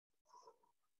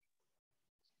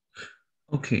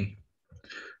Okay,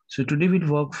 so today we'll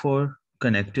work for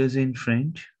connectors in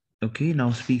French. Okay,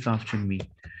 now speak after me.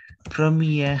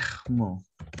 Premièrement.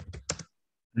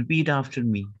 Repeat after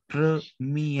me.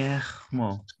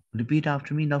 Premièrement. Repeat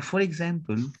after me. Now, for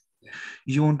example,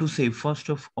 you want to say, first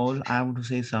of all, I want to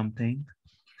say something.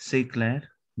 C'est clair?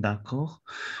 D'accord.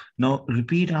 Now,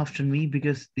 repeat after me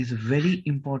because it's a very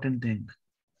important thing.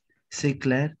 C'est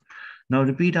clair? Now,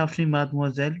 repeat after me,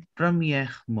 mademoiselle.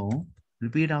 Premièrement.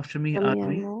 Repeat after me,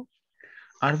 Arvi. Premièrement,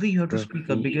 Arvi, you have to speak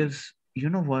up because you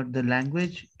know what? The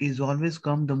language is always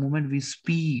come the moment we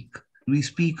speak. We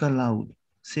speak aloud.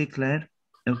 Say clair.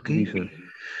 Oui, Okay. sir.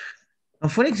 Now,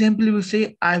 for example, you will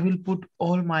say, I will put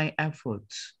all my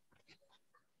efforts.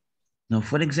 Now,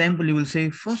 for example, you will say,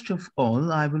 first of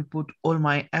all, I will put all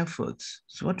my efforts.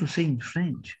 So what to say in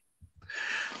French?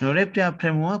 Now, répétez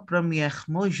après moi.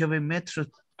 Premièrement, je vais mettre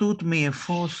toutes mes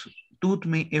forces, toutes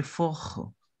mes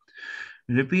efforts.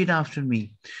 Repeat after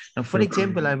me. Now, for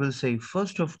example, I will say,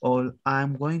 first of all,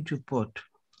 I'm going to put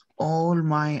all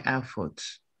my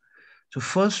efforts. So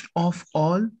first of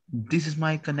all, this is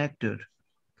my connector.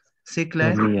 C'est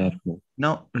clair? Premièrement.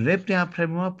 Now, répétez après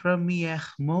moi.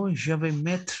 Premièrement, je vais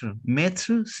mettre.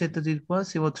 Mettre, c'est-à-dire quoi?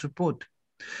 C'est votre pote.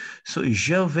 So,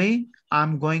 je vais,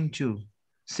 I'm going to.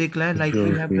 C'est clair? Like Je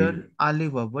we have vais. done aller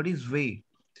verb. What is way?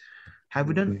 Have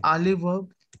we done Oui. aller verb?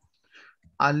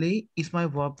 Aller is my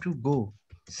verb to go.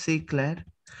 C'est clair?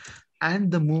 And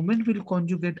the moment we'll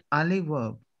conjugate aller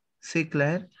verb, c'est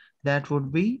clair, that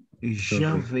would be je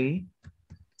vais.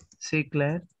 C'est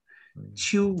clair?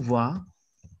 Tu vas.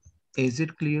 Is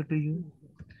it clear to you?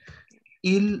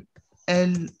 Il,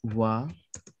 elle va.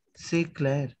 C'est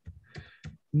clair.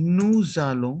 Nous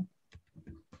allons.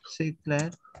 C'est clair.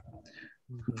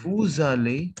 Vous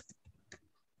allez.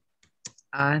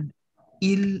 And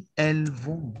ils, elles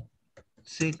vont.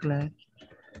 C'est clair.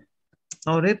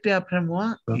 Now, répétez après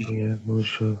moi. Premièrement,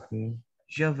 je vais.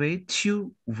 Je vais, tu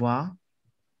vas.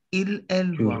 Il,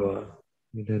 elle Tu va. vas.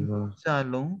 Il est Nous là.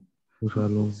 allons. Nous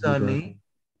allons. Vous Nous allez.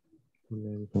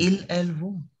 allons. Ils, elles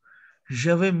vont.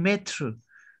 Je vais mettre.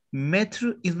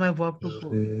 Mettre is my verb to Je put.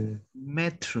 vais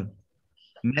Mettre.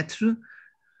 Mettre.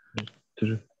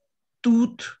 mettre.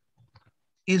 Tout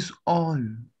is all.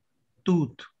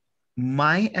 Tout.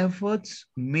 My efforts,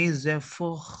 mes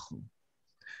efforts.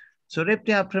 So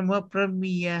répétez après moi.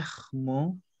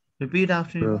 Premièrement. Repeat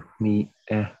after me.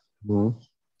 Premièrement.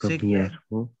 C'est clair.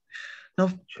 Premièrement. Now,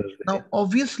 Je vais. now,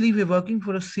 obviously, we're working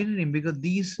for a synonym because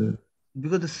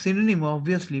the synonym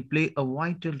obviously play a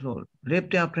vital role.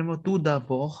 Répétez après moi. Tout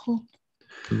d'abord.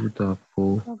 Tout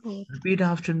d'abord. d'abord, Repeat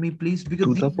after me, please, because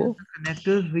Tout these are d'abord. the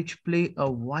connectors which play a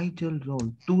vital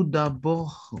role. Tout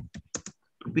d'abord.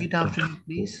 Repeat after me,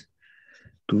 please.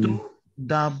 Tout Tout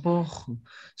d'abord.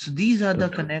 So these are the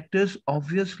d'abord. connectors,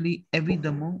 obviously,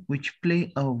 évidemment, which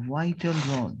play a vital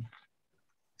role.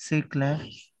 C'est clair?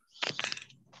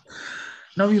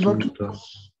 Now we work.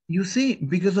 You see,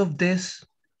 because of this,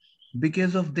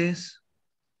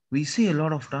 we see a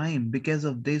lot of time. Because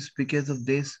of this,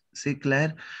 c'est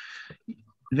clair.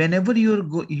 Whenever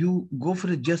you go for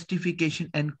a justification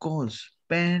and cause,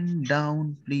 pen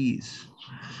down, please.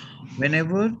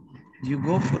 Whenever you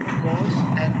go for cause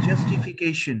and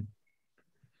justification,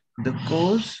 the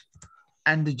cause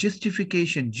and the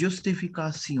justification,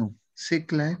 justification, c'est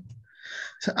clair.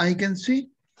 So I can say,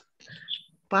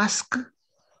 parce que,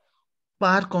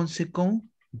 par conséquent,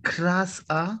 grâce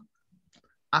à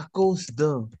cause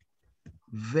de.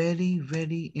 Very,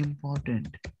 very important.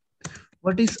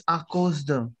 What is à cause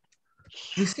de?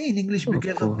 We say in English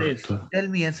because of this. Tell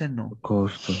me yes and no.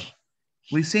 Costa.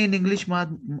 We say in English,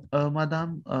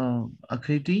 Madam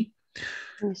Akriti,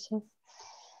 yes, sir.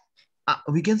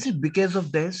 we can say because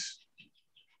of this,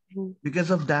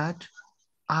 because of that,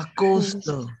 à cause Yes,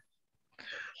 de.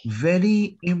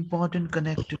 Very important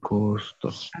connector. Costa.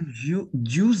 And you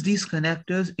use these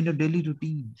connectors in your daily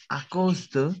routine. À cause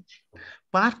de,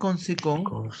 par conséquent,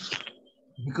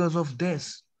 because of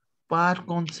this, par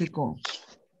conséquent.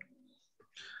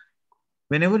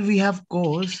 Whenever we have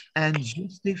cause and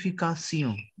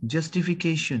justification.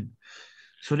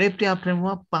 So répétez après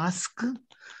moi, parce que,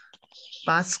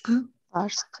 parce que,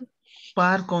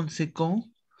 par conséquent.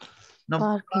 Now,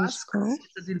 par parce que, conséquent,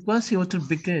 c'est-à-dire quoi? C'est autre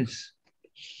because.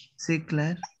 C'est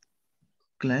clair?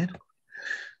 Clair?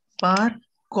 Par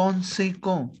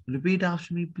conséquent. Repeat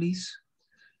after me, please.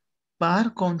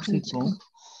 Par conséquent.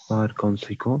 Par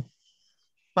conséquent.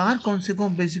 Par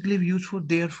conséquent basically we use for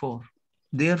therefore.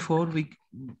 Therefore,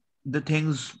 the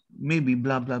things maybe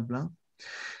blah, blah, blah.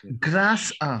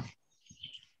 Grâce à.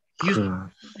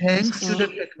 Thanks to the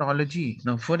technology.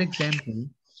 Now, for example,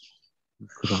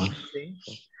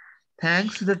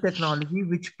 thanks to the technology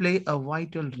which play a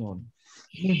vital role.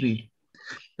 Maybe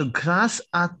the grass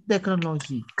are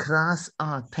technology. Grass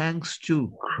are thanks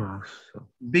to Grass.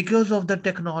 because of the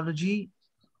technology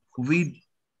we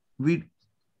we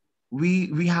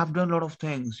we have done a lot of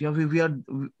things. Yeah,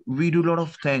 we do a lot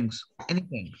of things.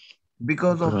 Anything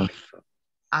because of Grass.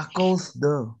 echoes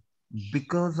the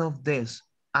because of this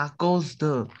echoes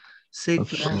the sick.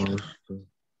 Across.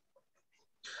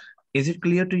 Is it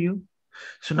clear to you?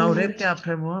 So now rep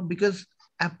after more because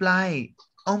apply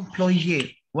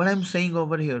employee. What I'm saying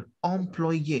over here,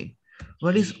 employee.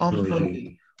 What is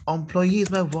employee? Employee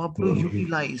is my verb to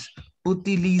utilize.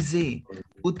 Utilize.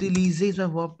 Utilize is my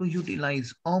verb to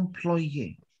utilize.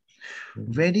 Employee.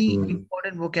 Very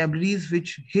important vocabularies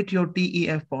which hit your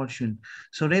TEF portion.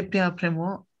 So rep after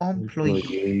more employee.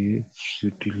 Employee.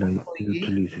 Utilize. Employee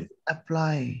Utilize.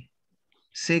 apply.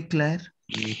 C'est clair?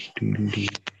 Utilize.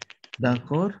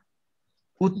 D'accord?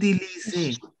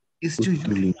 Utiliser is to use.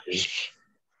 Utilize.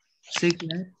 C'est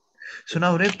clair? So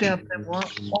now répétez après moi.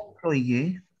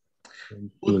 Employer.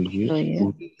 Employee.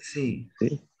 Utiliser.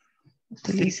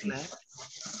 C'est clair?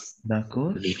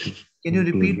 D'accord. Utilize. Can you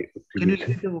repeat? Employee. Can you Utilize.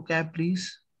 repeat the vocab,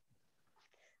 please?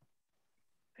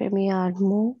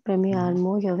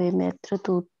 Premièrement, je vais mettre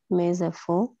tous mes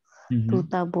efforts tout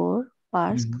d'abord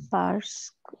parce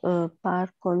par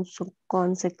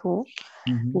conséquent,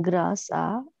 grâce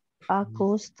à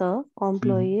cause de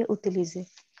employés utilisés.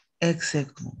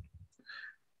 Exactement.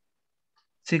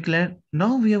 C'est clair?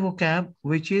 Now we have vocab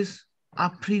which is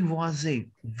apprivoiser.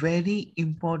 Very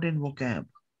important vocab.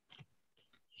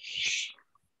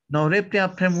 Now répétez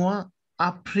après moi.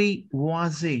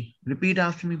 Apprivoiser. Repeat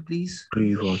after me, please.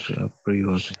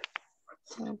 Apprivoiser.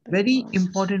 Very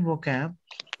important vocab.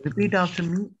 Repeat after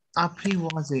me.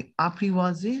 Apprivoiser.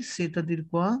 Apprivoiser, c'est-à-dire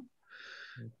quoi?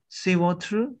 C'est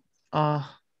votre,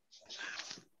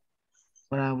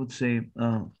 what I would say,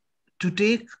 to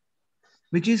take,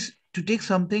 which is to take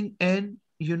something and,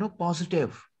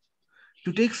 positive.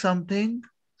 To take something,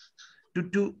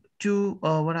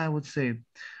 what I would say,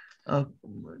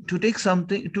 to take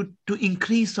something, to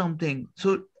increase something.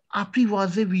 So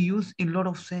apprivoiser we use in a lot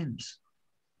of sense.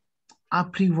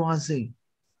 Apprivoiser.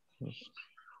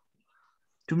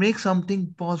 To make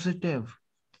something positive.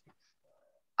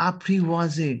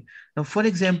 Apprivoiser. Now, for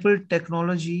example,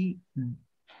 technology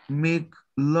make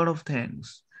a lot of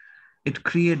things. It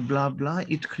create blah, blah,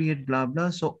 it create blah,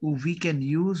 blah. So we can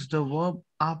use the verb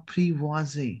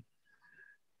apprivoiser.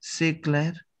 C'est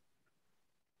clair?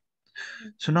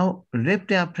 So now,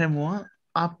 répétez après moi,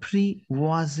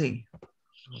 apprivoiser.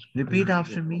 Repeat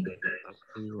after me.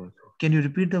 Can you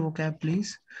repeat the vocab,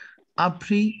 please?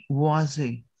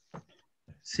 Apprivoiser.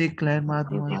 C'est clair,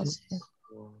 mademoiselle?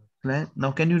 Clair.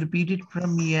 Now, can you repeat it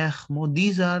from premièrement?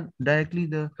 These are directly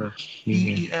the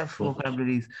TEF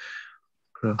vocabularies.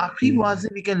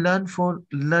 Apprivoiser we can learn for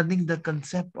learning the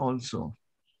concept also.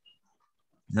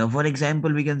 Now, for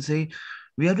example, we can say,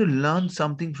 we have to learn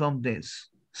something from this.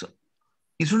 So,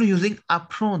 instead of using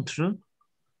apprendre,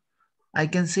 I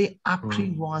can say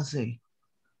apprivoiser.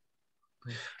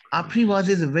 Apprivoiser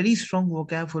is a very strong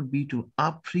vocab for B2.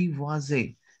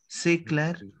 Apprivoiser. C'est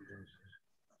clair?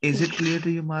 Is it clear to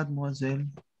you, mademoiselle?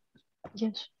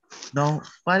 Yes. Now,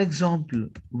 for example,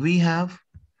 we have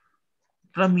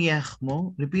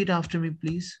premièrement. Repeat after me,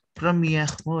 please.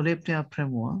 Premièrement, répétez après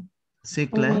moi. C'est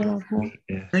clair?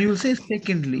 Now you'll say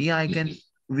secondly.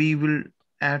 We will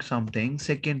add something.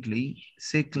 Secondly,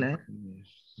 c'est clair?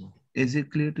 Is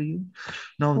it clear to you?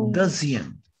 Now,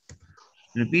 deuxième.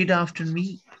 Repeat after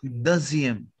me.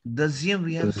 Deuxième. Deuxième,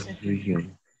 we have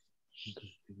second.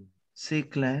 C'est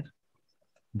clair?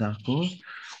 D'accord.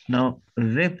 Now,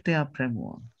 répétez après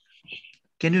moi.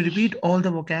 Can you repeat all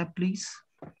the vocab, please?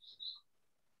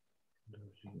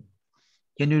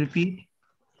 Can you repeat?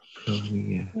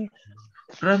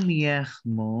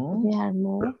 Premièrement,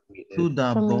 tout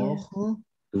d'abord,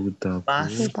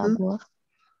 parce que,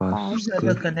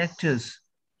 the connectors,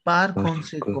 par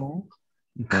conséquent,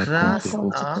 grâce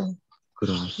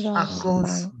à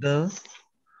cause de,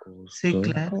 c'est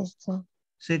clair?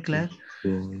 C'est clair?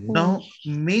 Now,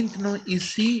 maintenant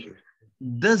ici,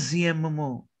 deuxième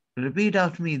mot. Repeat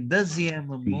after me. Deuxième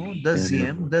mot.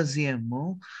 Deuxième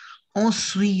mot.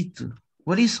 Ensuite.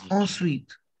 What is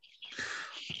ensuite?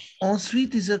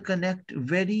 Ensuite is a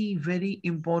very, very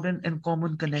important and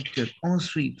common connector.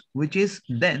 Ensuite, which is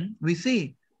then. We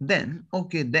say then.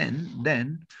 Okay, then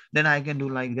I can do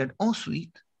like that.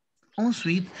 Ensuite.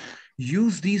 Ensuite.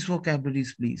 Use these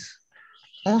vocabularies, please.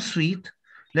 Ensuite.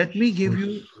 Let me give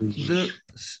you the,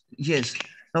 yes.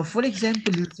 Now, for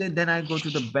example, you say, then I go to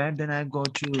the bed, then I go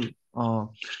to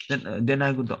Then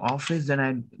I go to the office, then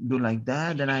I do like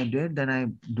that, then I did, then I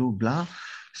do blah.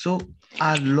 So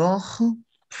alors,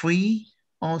 puis,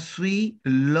 ensuite,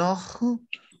 lors,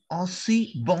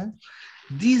 aussi, bon.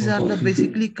 These are the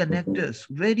basically connectors,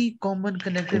 very common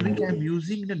connector which I'm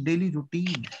using in a daily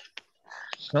routine.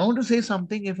 I want to say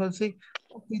something. If I'll say,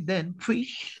 okay, then puis,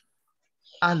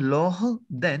 alors,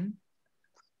 then.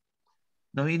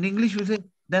 Now in English we say,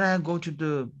 then I go to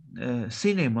the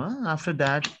cinema. After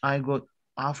that, I go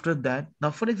after that.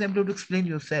 Now, for example, to explain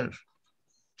yourself,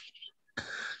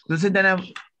 you say then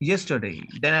I yesterday,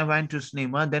 then I went to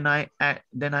cinema, then I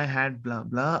had blah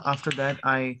blah. After that,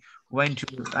 I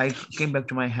came back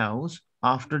to my house.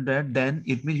 After that, then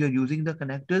it means you're using the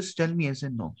connectors. Tell me yes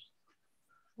and no.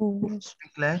 Yes.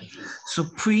 Clear? So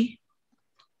pre.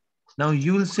 Now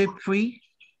you will say pre.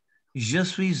 Je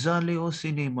suis allé au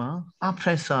cinéma.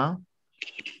 Après ça,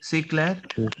 c'est clair?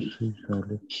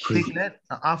 C'est clair?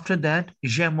 After that,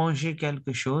 j'ai mangé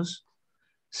quelque chose.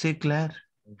 C'est clair?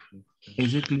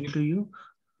 Is it clear to you?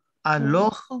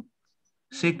 Alors,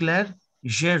 c'est clair?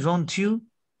 J'ai rendu.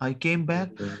 I came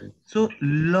back. So,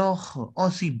 lors,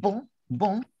 aussi bon,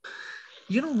 bon.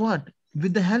 You know what?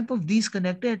 With the help of these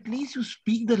connectors, at least you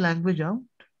speak the language out.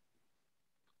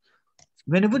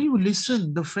 Whenever you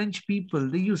listen, the French people,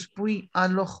 they use puis,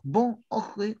 alors, bon,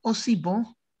 ok, aussi bon.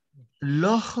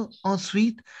 Lors,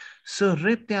 ensuite, se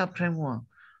répète après moi.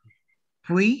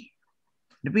 Puis,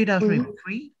 repeat after me. Oui.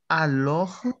 Puis,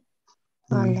 alors,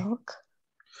 Alors.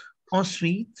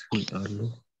 ensuite,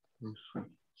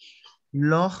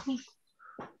 lors,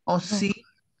 aussi,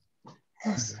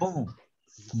 Yes. bon,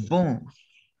 bon.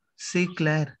 C'est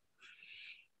clair.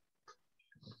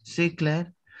 C'est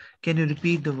clair. Can you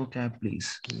repeat the vocab,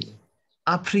 please?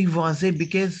 Apprivoiser,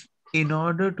 because in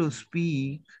order to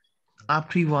speak,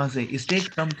 apprivoiser, it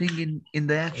takes something in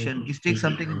the action, it takes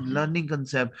something in learning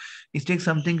concept, it takes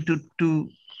something to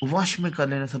wash में कर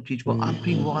लेना सब चीज को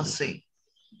apprivoiser.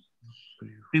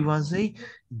 Apprivoiser,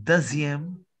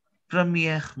 deuxième,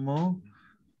 premièrement,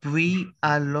 puis,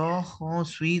 alors,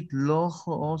 ensuite, lors,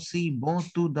 aussi, bon,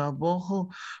 tout d'abord,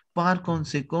 par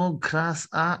conséquent, grâce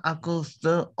à cause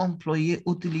de, employer,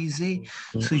 utiliser.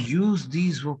 So use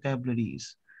these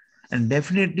vocabularies. And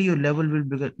definitely your level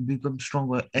will become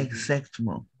stronger.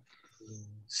 Exactement.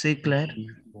 C'est clair?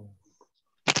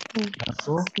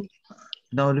 D'accord.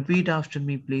 Now repeat after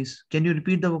me, please. Can you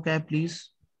repeat the vocab,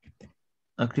 please?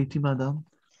 Akriti, madam.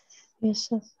 Yes,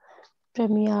 sir.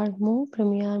 Premièrement,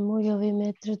 je vais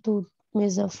mettre tous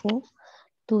mes infos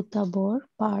tout d'abord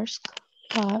parce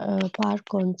que, par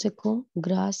conséquent,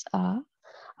 grâce à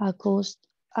cause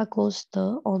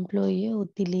de, employer,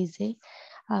 utiliser,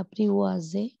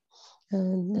 apprivoiser,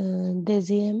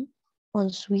 deuxième,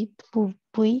 ensuite,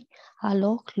 puis,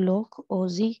 alors,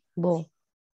 aussi, bon.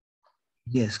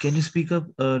 Yes. Can you speak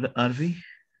up, Arvi?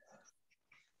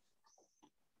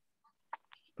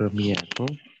 Premièrement,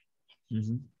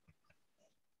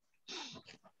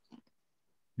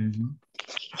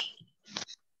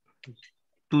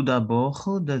 Tout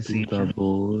d'abord, deuxième.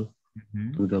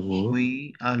 tout d'abord,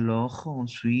 Oui, alors,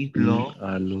 ensuite, puis lors,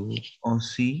 alors,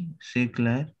 aussi, c'est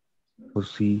clair.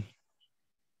 aussi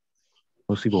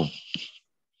bon.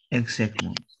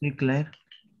 Exactement. C'est clair.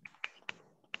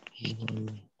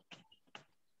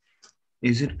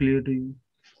 Is it clear to you?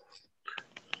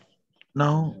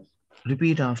 Now,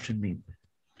 repeat after me.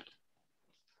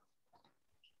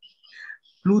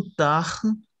 Plus tard,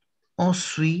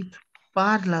 ensuite,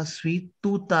 par la suite,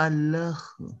 tout à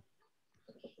l'heure.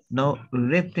 Now,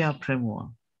 répète après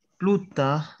moi. Plus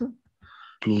tard,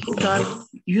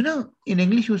 you know, in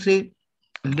English you say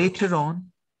later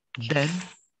on, then,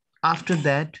 after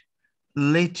that,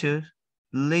 later,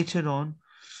 later on.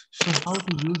 So how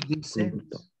to use this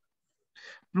sentence?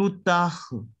 Plus tard,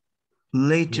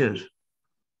 later.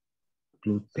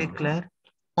 C'est clair?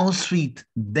 Ensuite,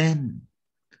 then.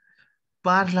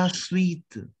 Par la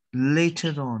suite,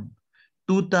 later on.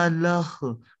 Tout à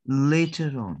l'heure,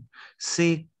 later on.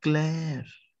 C'est clair.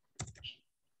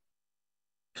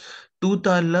 Tout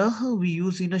à l'heure, we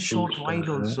use in a short while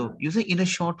also. You say in a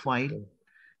short while.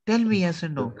 Tell me yes or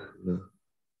no.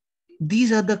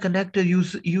 These are the connectors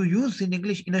you use in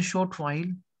English in a short while.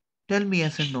 Tell me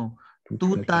yes or no.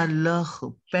 Tout à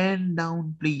l'heure. Pen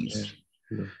down, please.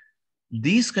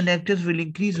 These connectors will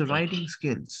increase your writing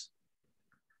skills.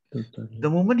 The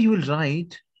moment you will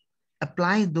write,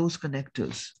 apply those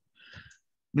connectors.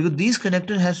 Because these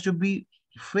connectors has to be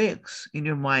fixed in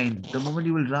your mind. The moment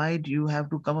you will write, you have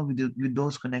to come up with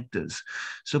those connectors.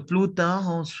 So, pluta,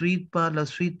 ensuite, par la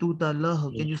suite, tout à l'heure.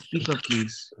 Can you speak up,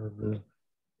 please? Can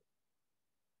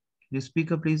you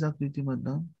speak up, please, Akriti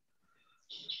Madam?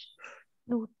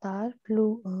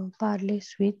 parler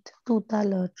sweet, tout à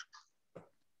l'heure.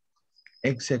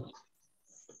 Exact.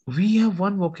 We have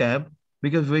one vocab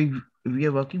because we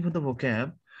are working for the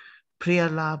vocab.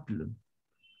 Préalable.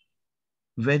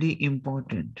 Very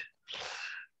important.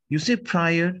 You say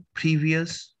prior,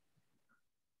 previous.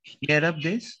 May I rub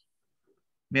this?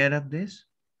 May I rub this?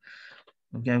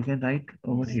 Okay, I can write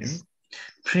over here. Yes.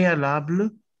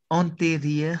 Préalable,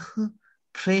 antérieur,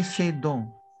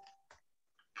 précédent.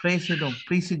 Précédent,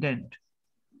 precedent.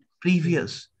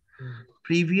 Previous.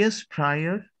 Previous,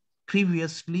 prior,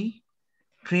 previously,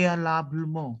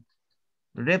 préalablement.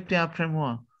 Répétez après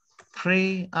moi.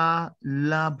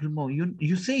 Préalablement.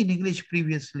 You say in English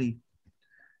previously.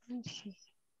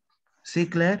 C'est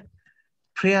clair?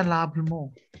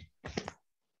 Préalablement.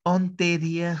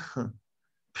 Antérieur.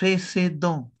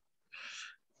 Précédent.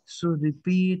 So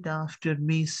repeat after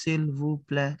me, s'il vous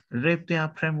plaît. Répétez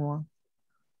après moi.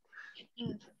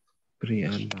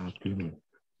 Préalablement.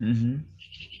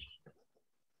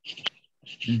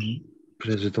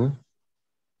 Président.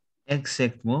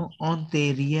 Exactement.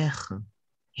 Antérieur.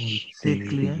 C'est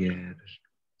clair?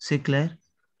 C'est clair?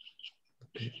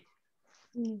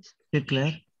 Yes. C'est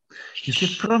clair? You say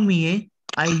premier.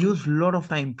 I use a lot of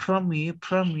time. Premier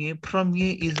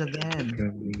is again.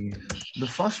 Premier. The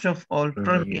first of all,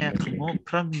 premier.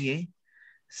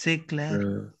 C'est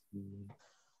clair?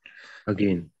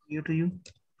 Again. You to you.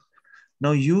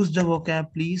 Now use the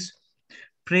vocab, please.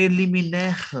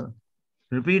 Préliminaire.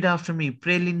 Repeat after me.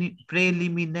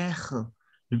 Préliminaire.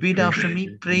 Repeat after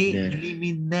me.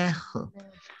 Préliminaire.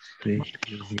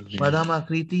 Madame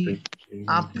Akriti,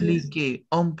 appliquer,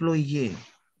 employer.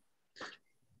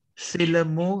 C'est le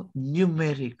mot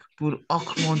numérique pour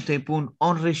augmenter, pour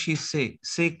enrichir.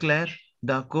 C'est clair?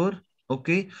 D'accord?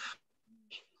 OK?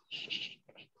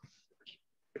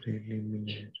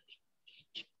 Préliminaire.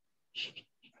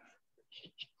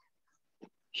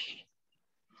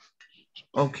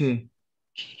 Okay.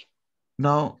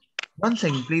 Now, one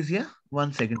second, please. Yeah,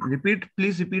 1 second.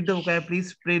 Please repeat the vocab,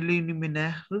 please.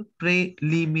 Preliminaire.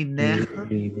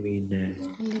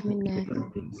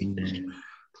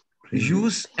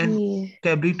 Use and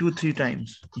vocabulary 2-3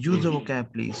 times. Use the vocab,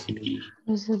 please.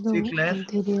 C'est clair?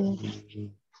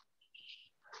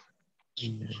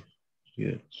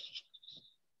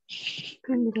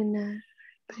 Préliminaire,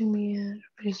 première,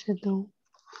 précédent,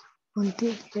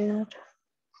 antérieur,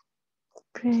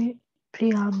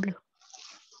 préalable.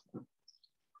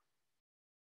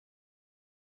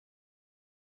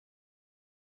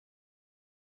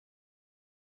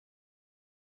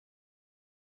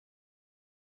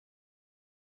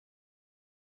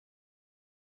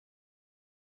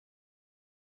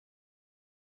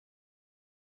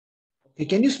 Okay,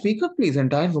 can you speak up, please?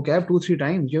 Entire vocab 2-3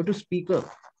 times. You have to speak up.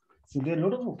 So there are a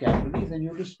lot of vocabularies and you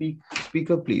have to speak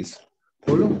up, please.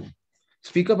 Hello?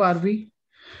 Speak up, RV.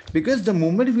 Because the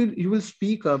moment you will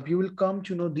speak up, you will come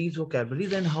to know these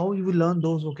vocabularies and how you will learn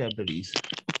those vocabularies.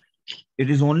 It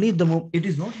is only it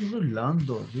is not you will learn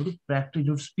those, you will practice,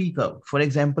 you speak up. For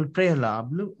example,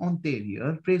 préalable,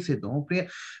 antérieur, précédent,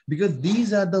 because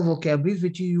these are the vocabularies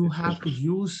which you have to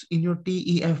use in your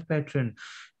TEF pattern.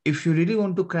 If you really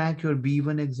want to crack your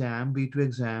B1 exam, B2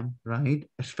 exam, right?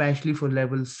 Especially for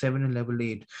level 7 and level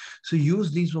 8. So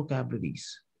use these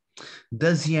vocabularies.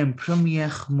 Deuxième,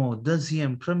 premièrement,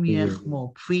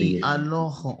 puis,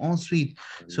 alors, ensuite.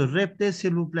 So répétez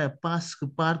s'il vous plaît, parce que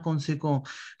par conséquent.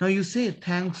 Now you say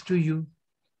thanks to you.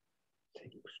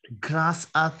 Grâce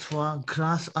à toi,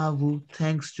 grâce à vous,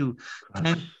 thanks to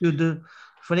the,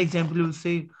 for example, you will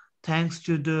say thanks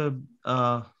to the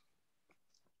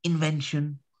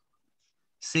invention.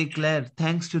 C'est clair,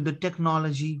 thanks to the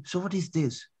technology. So what is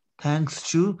this? Thanks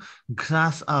to,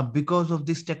 grâce à, because of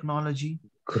this technology.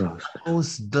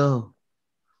 Cause the.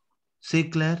 C'est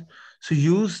clair? So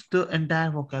use the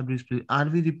entire vocabularies, please.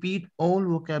 RV, repeat all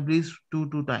vocabularies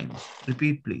 2 times.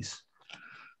 Repeat, please.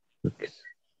 Okay.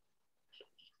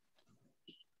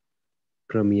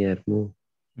 Premièrement,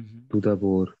 tout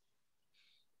d'abord,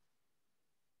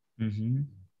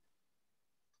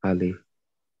 aller,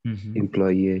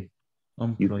 employer,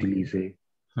 utiliser.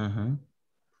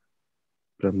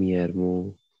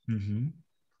 Premièrement,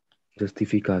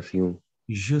 justification.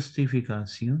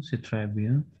 Justification, c'est très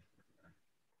bien.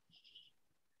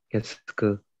 Qu'est-ce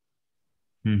que,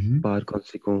 par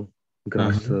conséquent,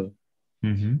 grâce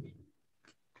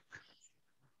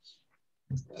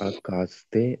à cause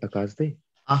de.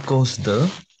 À cause de.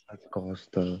 À cause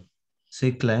de.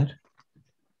 C'est clair?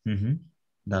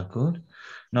 D'accord.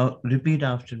 Now, repeat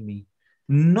after me.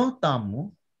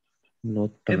 Notamment.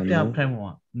 Répétez après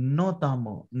moi.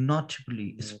 Notamment,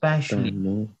 notably, especially.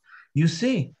 You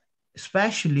say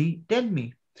Especially, tell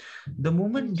me, the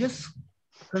moment just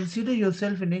consider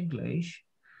yourself in English.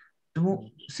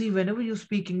 See, whenever you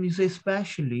speak English, you say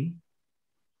especially,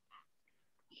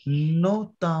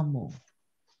 notamo,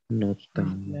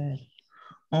 Notamo.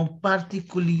 en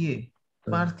particulier,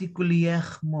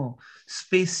 particulièrement,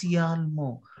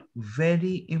 spécialement,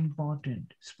 very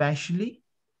important. Especially,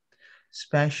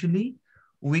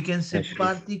 we can say Especially.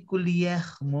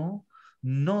 particulièrement,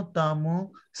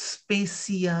 notamment,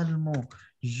 spécialement.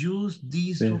 Use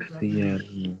these vocabulary.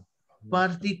 Spécialement.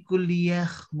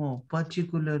 Particulièrement,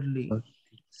 particularly,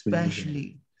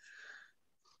 especially.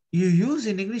 You use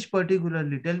in English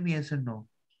particularly. Tell me yes or no.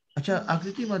 Acha,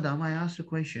 Akriti Madam, I asked a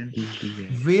question.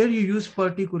 Where you use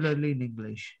particularly in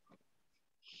English?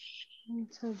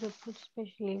 So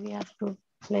especially we have to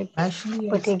like Especially,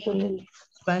 particularly.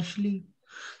 especially.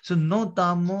 So,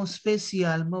 notamment,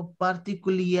 spécialement,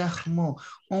 particulièrement,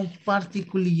 en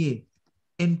particulier,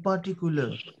 in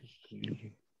particular,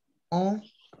 en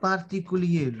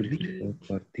particulier. We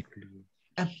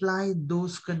apply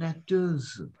those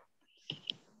connectors.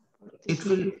 It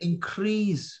will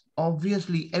increase,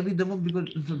 obviously, every the moment,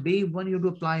 because the day one you have to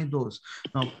apply those.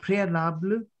 Now,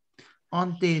 préalable,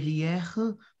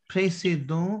 antérieur,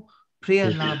 précédent,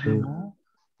 préalablement,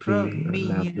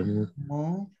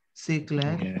 premièrement, c'est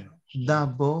clair.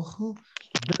 D'abord,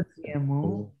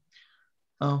 deuxièmement,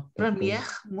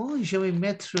 premièrement, je vais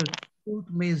mettre tous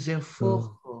mes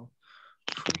efforts.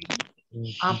 Puis,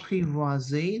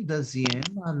 apprivoiser, deuxième,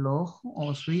 alors,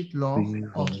 ensuite, l'autre,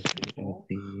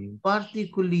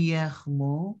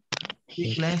 particulièrement,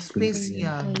 c'est clair,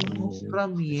 spécialement,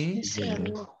 premier, c'est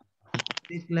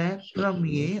clair,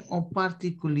 premier, en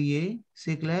particulier,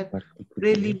 c'est clair,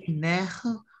 préliminaire,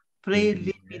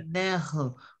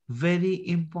 préliminaire, very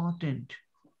important.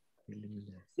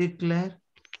 C'est clair?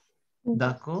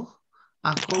 D'accord?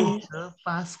 À cause de,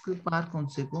 parce que, par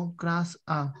conséquent, grâce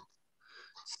à.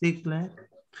 C'est clair?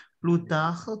 Plus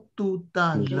tard, tout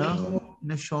à l'heure, in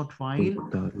a short while.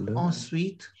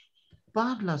 Ensuite,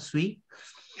 par la suite.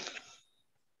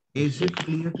 Is it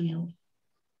clear to you?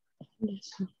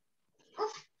 Yes.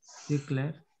 C'est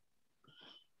clair?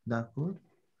 D'accord?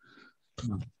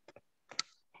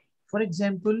 For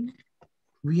example,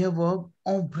 we have verb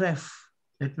en bref.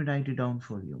 Let me write it down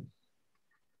for you.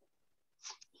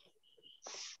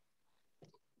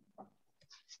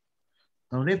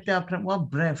 Now, répétez après moi,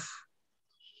 bref.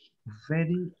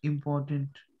 Very important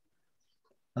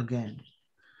again.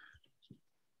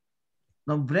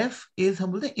 Now, bref is,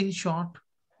 हम बोलते हैं in short.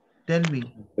 Tell me.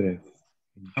 Bref.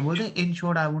 हम बोलते हैं in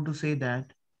short, I want to say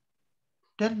that.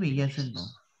 Tell me yes and no.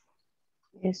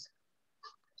 Yes.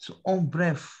 So, en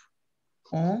bref.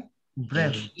 En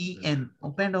bref. E-N.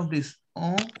 Open of this.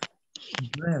 En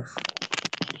bref.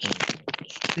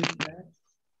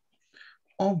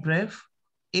 En bref,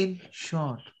 in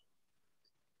short.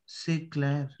 C'est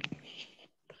clair.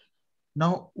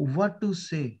 Now, what to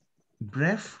say?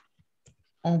 Bref,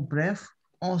 en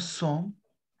somme.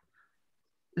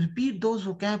 Repeat those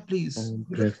vocab, please.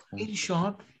 In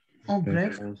short, en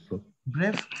bref,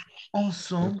 en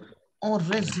somme, en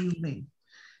résumé.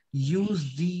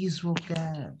 Use these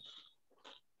vocab.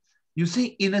 You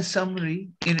see, in a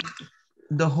summary, in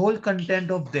the whole content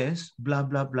of this, blah,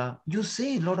 blah, blah, you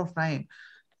say a lot of time.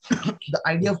 The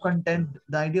idea of content,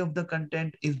 the idea of the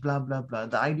content is blah, blah, blah.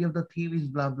 The idea of the theme is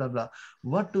blah, blah, blah.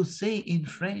 What to say in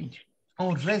French?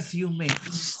 En résumé,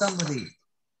 in summary.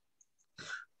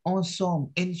 En somme,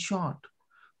 in short.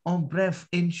 En bref,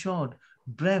 in short.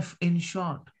 Bref, in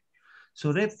short.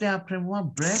 So, répétez après moi,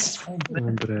 bref, en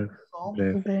bref,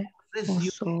 Bref.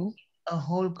 résumé, a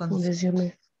whole concept.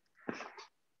 Resume.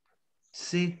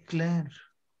 C'est clair.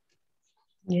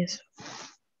 Yes.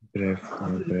 Bref,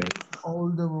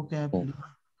 all the vocabulary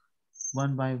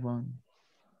one by one.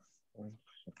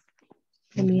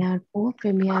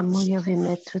 Premièrement, je vais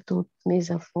mettre toutes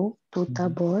mes infos. Tout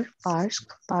d'abord, par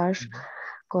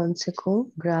conséquent,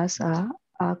 grâce à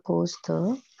cause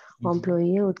de,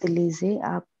 employé, utilisé,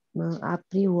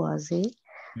 apprivoisé.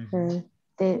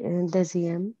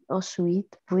 Deuxième,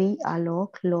 ensuite, puis,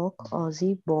 alors,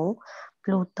 aussi, bon,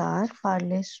 plus tard, par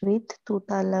la suite, tout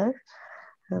à l'heure,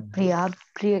 préalable,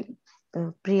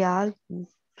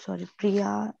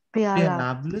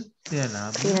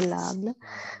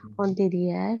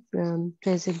 antérieur,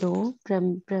 précédent,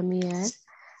 première,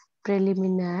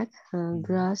 préliminaire,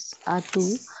 grâce à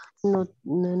tout,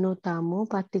 notamment,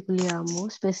 particulièrement,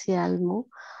 spécialement,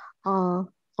 en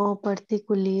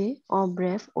particulier, en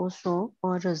bref, au son,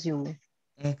 en résumé.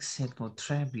 Excellent,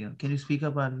 très bien. Can you speak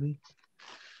up, Arvi?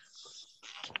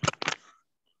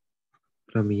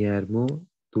 Premièrement,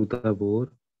 tout d'abord.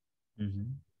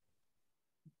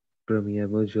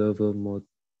 Premièrement, je veux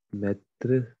mettre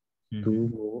tout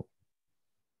mon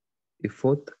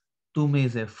effort, Tous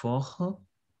mes efforts.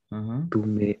 tous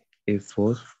mes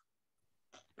efforts,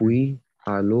 puis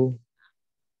alors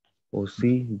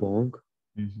aussi bon,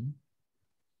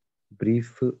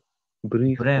 brief,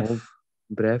 brief en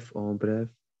Bref. bref,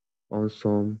 en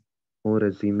somme, en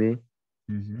résumé,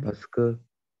 parce que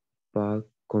par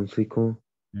conséquent,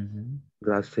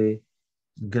 grâce,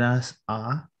 Grâce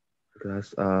à.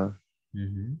 grâce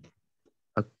Mhm.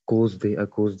 à cause de.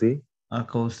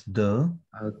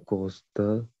 cause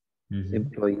de Mhm.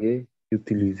 employés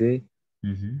utilisés,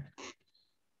 Mhm.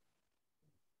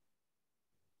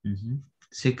 Mhm.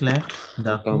 C'est clair?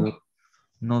 D'accord. notamment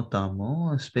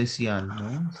Notamment,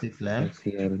 spécialement, c'est clair.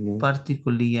 spécialement,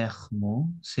 Particulièrement,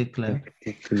 c'est clair.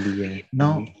 particulièrement,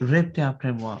 Non, répétez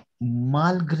après moi.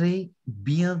 Malgré,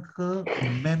 bien que,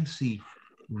 même si.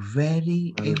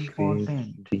 Very malgré important.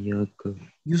 bien que,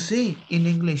 You say in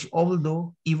English,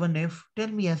 although, even if, tell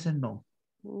me yes and no.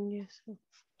 Yes, sir.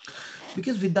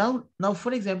 Because without, now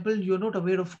for example, you're not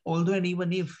aware of although and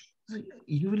even if, so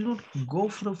you will not go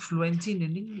for a fluency in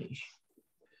English.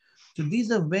 So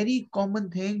these are very common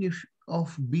thing if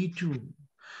of B2.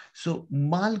 So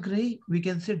malgré, we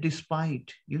can say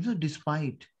despite,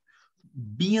 despite,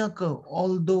 bien que,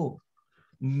 although,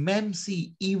 même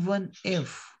si, even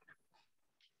if,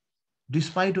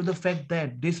 despite of the fact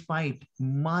that, despite,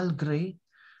 malgré,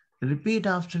 repeat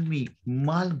after me,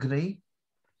 malgré,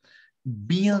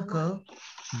 bien que,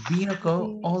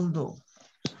 although,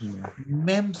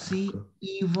 même si,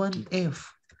 even if,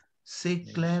 c'est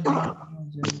clair,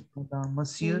 mademoiselle, madame,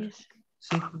 monsieur, Yes.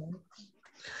 c'est clair.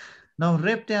 Now,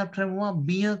 répétez après moi,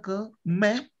 bien que,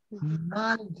 mais,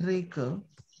 malgré que,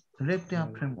 répétez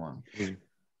après moi.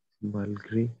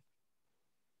 malgré,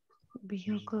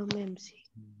 Bien que même si.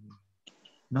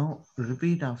 Now,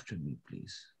 repeat after me,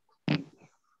 please.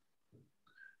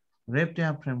 Répétez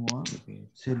après moi,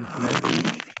 s'il vous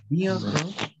plaît. Bien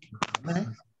que,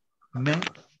 mais,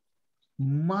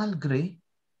 malgré,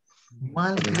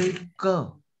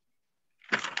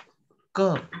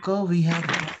 que we have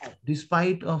that,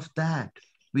 despite of that.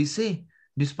 We say,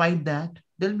 despite that,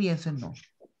 tell me yes and no.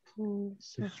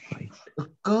 Yes, sir.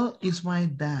 Que is my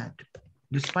that.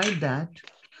 Despite that,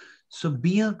 so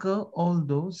bien que,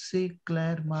 although, c'est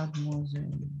clair,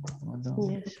 mademoiselle,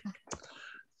 madame. Yes, sir.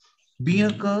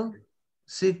 Bien que,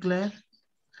 c'est clair.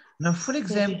 Now, for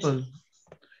example,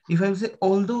 if I say,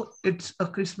 although it's a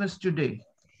Christmas today,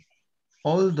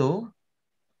 although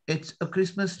it's a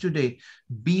Christmas today,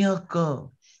 bien que,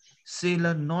 c'est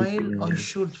le Noël bien,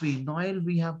 aujourd'hui. Noël,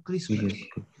 we have Christmas. bien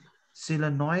que, C'est le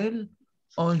Noël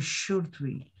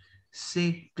aujourd'hui.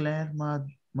 C'est clair,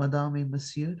 madame et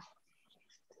monsieur?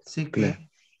 C'est clair? clair,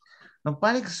 Donc,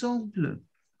 par exemple,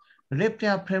 répétez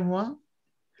après moi,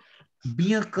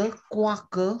 bien que,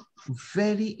 quoique,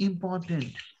 very important.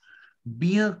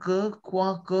 Bien que,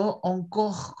 quoique,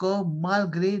 encore que,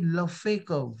 malgré le fait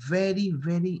que, very,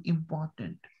 very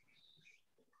important.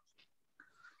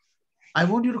 I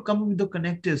want you to come with the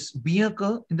connectors. Bien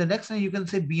que, in the next line you can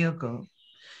say bien que.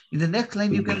 In the next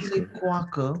line you bien can say que,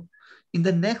 quoique. In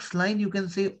the next line you can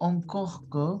say encore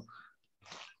que.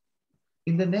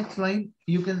 In the next line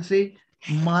you can say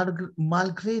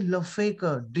malgré le fait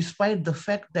que, despite the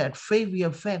fact that, fait we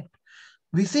have fact.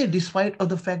 We say despite of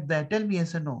the fact that. Tell me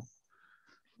yes or no.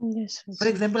 Yes, For sir.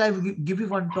 example, I will give you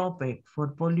one topic for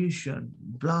pollution,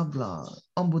 blah, blah,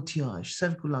 embouteillage,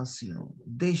 circulation,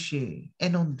 déchets,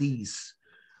 and on these.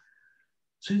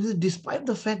 So despite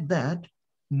the fact that,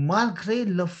 malgré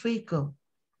le fait que,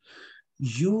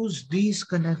 use these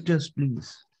connectors,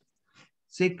 please.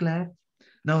 C'est clair?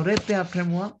 Now, répétez après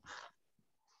moi.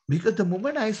 Because the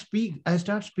moment I speak, I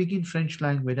start speaking French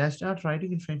language, I start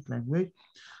writing in French language,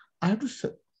 I have to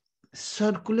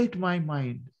circulate my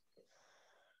mind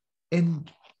in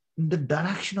the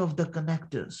direction of the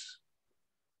connectors.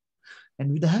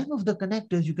 And with the help of the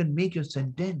connectors, you can make your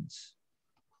sentence.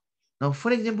 Now,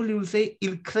 for example, you will say,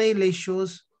 il crée les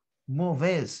choses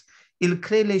mauvaises. Il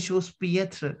crée les choses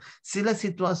piètres. C'est la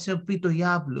situation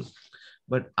pitoyable.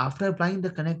 But after applying the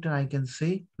connector, I can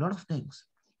say a lot of things.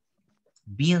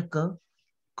 Bien que,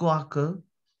 quoique,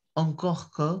 encore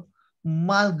que,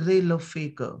 malgré le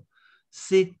fait que.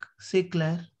 C'est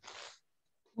clair?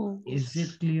 Is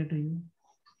it clear to you?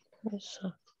 Yes,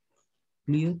 sir.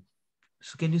 Clear?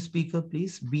 So can you speak up,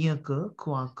 please? Bien que,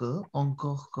 quoique,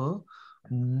 encore que,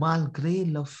 malgré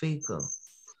le fait que.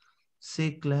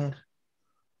 C'est clair?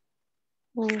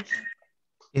 Yes.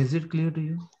 Is it clear to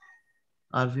you?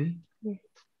 Are we? Yeah.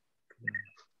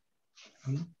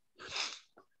 Yeah.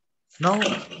 Now,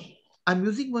 I'm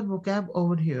using one vocab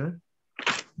over here.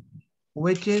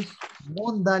 which is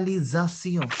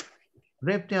mondialisation.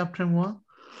 Répétez après moi.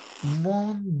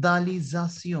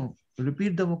 Mondialisation.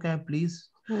 Repeat the vocab, please.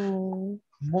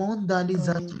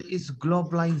 Mondialisation is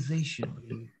globalization.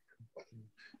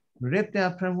 Répétez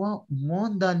après moi.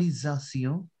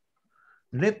 Mondialisation.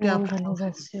 Répétez après moi,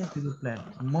 Mondialisation. s'il vous plaît.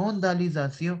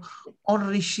 Mondialisation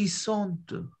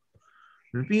enrichissante.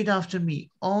 Repeat after me.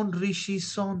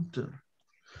 Enrichissante.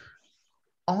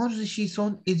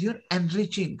 Enrichissante is your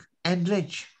enriching.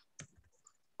 Enrich.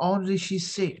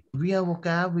 Enrichissez. We have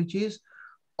vocab which is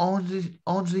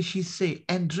enrichissez.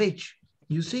 Enrich.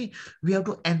 You see, we have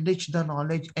to enrich the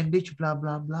knowledge, enrich blah,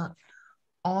 blah, blah.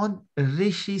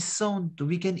 Enrichissant.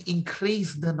 We can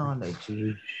increase the knowledge.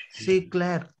 C'est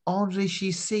clair.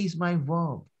 Enrichissez is my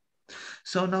verb.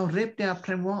 So now répétez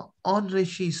après moi.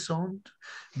 Enrichissant.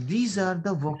 These are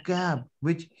the vocab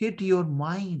which hit your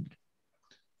mind.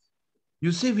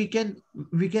 You see, we can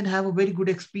have a very good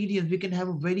experience. We can have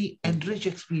a very enriched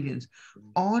experience.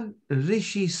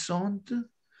 Enrichissant,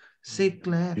 c'est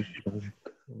clair.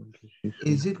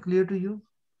 Is it clear to you?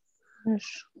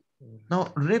 Yes.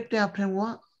 Now, répétez après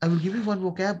moi. I will give you one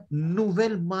vocab.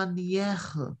 Nouvelle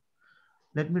manière.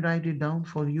 Let me write it down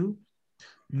for you.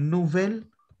 Nouvelle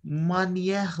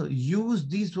manière. Use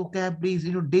these vocabularies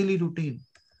in your daily routine.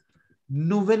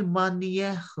 Nouvelle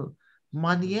manière.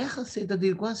 Manière,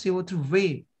 c'est-à-dire quoi? C'est votre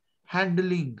way.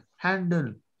 Handling.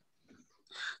 Handle.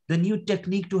 The new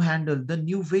technique to handle. The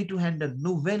new way to handle.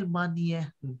 Nouvelle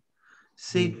manière.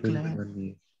 C'est clair.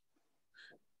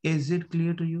 Is it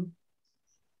clear to you?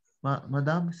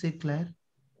 Madame, c'est clair?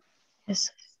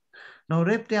 Yes. Now,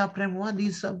 répétez après moi. This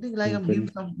is something like I'm giving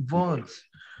some words.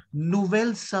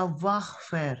 Nouvelle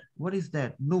savoir-faire. What is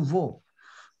that? Nouveau.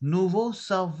 Nouveau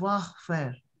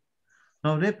savoir-faire.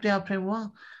 Now, répétez après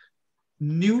moi.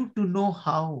 New to know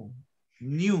how.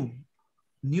 New.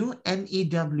 New,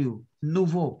 N-E-W.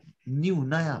 Nouveau. New,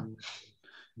 naya.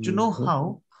 To know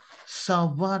how.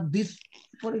 Savoir. This,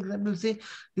 for example, say,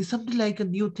 is something like a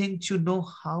new thing to know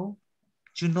how.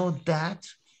 To know that.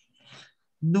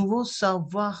 Nouveau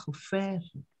savoir-faire.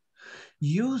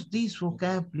 Use these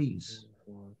vocabularies.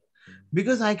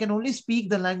 Because I can only speak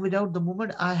the language out the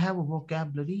moment I have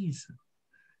vocabularies.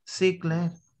 C'est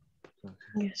clair?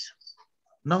 Yes.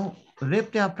 Now,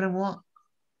 répétez après moi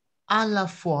à la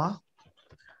fois.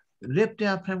 Répétez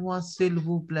après moi, s'il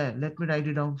vous plaît. Let me write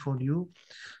it down for you.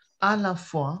 À la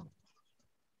fois.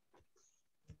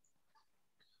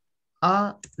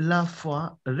 À la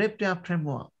fois. Répétez après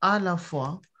moi. À la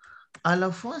fois. À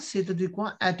la fois, c'est-à-dire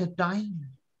quoi? At a time.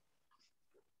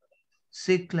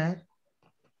 C'est clair?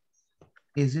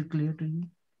 Is it clear to you?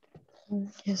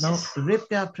 Yes. Now,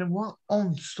 répétez après moi.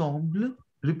 Ensemble.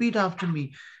 Repeat after me.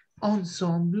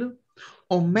 Ensemble.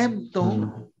 En même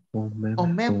temps. En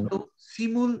même temps.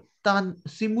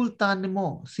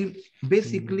 Simultanément.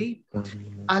 Basically,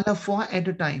 à la fois, at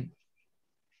a time.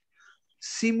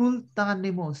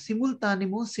 Simultanément.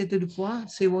 Simultanément, c'est-à-dire quoi?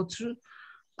 C'est votre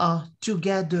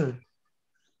together.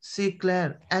 C'est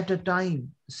clair. At a time.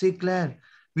 C'est clair.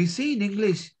 We say in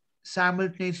English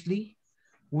simultaneously,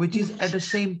 which is at the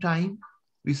same time.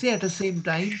 We say at the same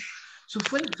time. So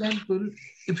for example,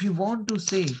 if you want to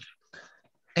say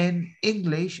in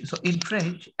English, so in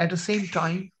French, at the same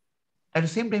time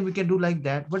we can do like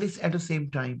that. What is at the same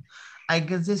time? I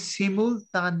can say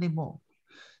simultanément.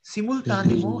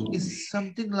 Simultanément is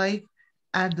something like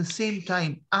at the same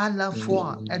time, à la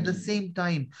fois, at the same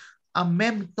time, en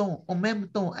même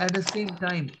temps, at the same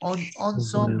time,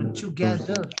 ensemble,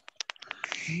 together.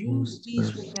 Use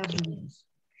these vocabularies.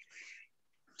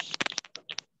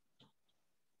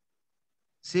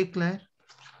 C'est clair?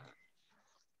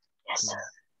 Yes.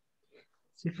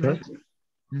 C'est clair?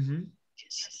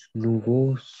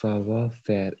 nouveau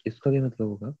savoir-faire इसका क्या मतलब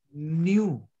होगा?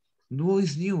 New. New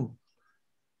is new.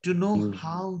 To know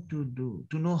how to do.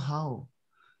 To know how.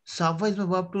 Savoir is my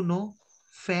verb to know.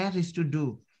 Faire is to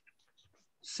do.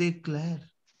 C'est clair?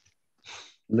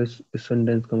 इस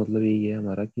sentence का मतलब यही है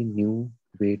हमारा कि new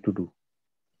way to do.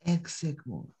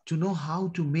 Exactly. To know how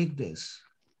to make this.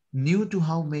 New to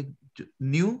how make.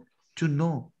 New to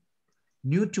know.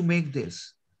 New to make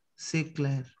this. C'est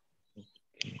clair?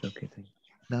 Okay, thank you.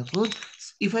 D'accord?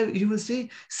 If you will say,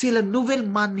 c'est la nouvelle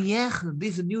manière,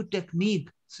 this new technique,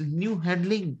 c'est new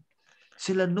handling.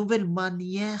 C'est la nouvelle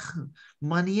manière.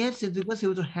 Manière, c'est quoi? C'est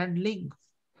votre handling.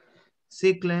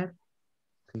 C'est clair?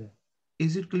 Clear.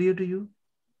 Is it clear to you?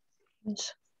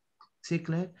 Yes. C'est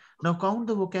clair? Now count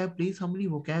the vocab, please. How many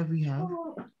vocab we have?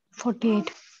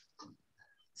 48.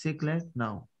 C'est clair?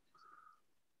 Now,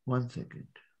 1 second.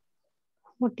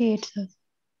 48, sir.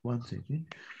 1 second.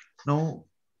 Now,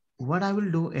 what I will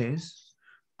do is,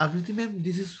 Akriti ma'am,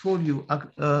 this is for you.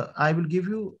 I will give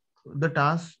you the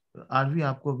task. Arvi,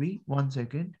 आपको भी 1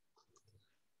 second.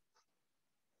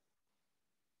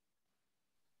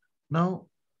 Now,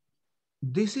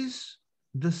 this is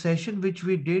the session which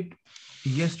we did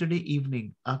yesterday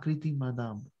evening. Akriti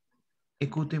madam,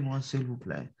 écoutez-moi s'il vous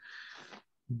plaît.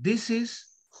 This is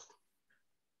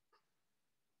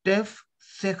TEF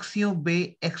section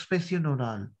B expression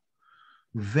orale.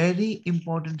 Very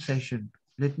important session.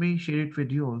 Let me share it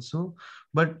with you also.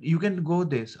 But you can go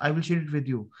this. I will share it with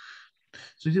you.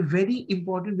 So it's a very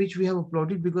important which we have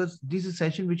uploaded because this is a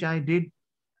session which I did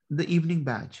the evening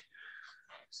batch.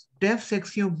 TEF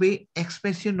section B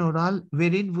expression orale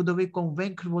wherein vous devez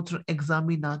convaincre votre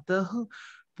examinateur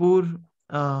pour,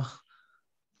 euh,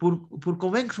 pour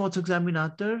convaincre votre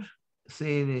examinateur,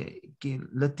 c'est que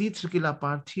le titre qu'il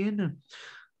appartient,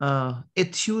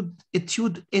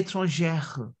 études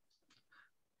étrangères.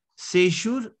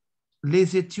 Séjour,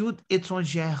 les études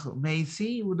étrangères. Mais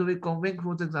ici, vous devez convaincre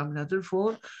votre examinateur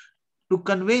to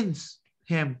convince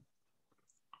him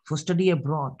for study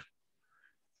abroad.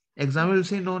 Examiner will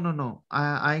say, no,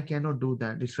 I cannot do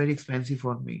that. It's very expensive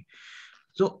for me.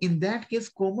 So in that case,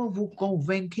 comment vous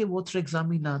convaincre votre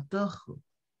examinateur?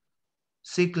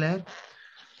 C'est clair?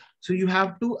 So you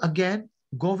have to, again,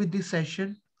 go with this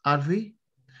session. Arvi,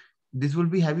 this will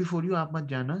be heavy for you. Aap mat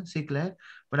jana, c'est clair?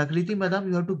 But Akriti, madam,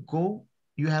 you have to go.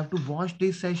 You have to watch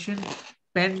this session,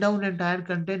 pen down entire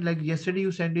content. Like yesterday,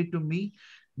 you send it to me.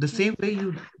 The same way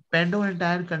you pen down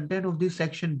entire content of this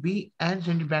section B and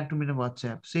send it back to me on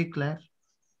WhatsApp. C'est clair?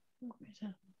 Okay,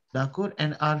 sir. D'accord?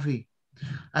 And Arvi,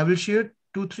 I will share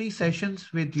 2-3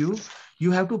 sessions with you.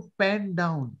 You have to pen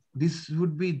down. This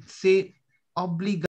would be, say, obligatory.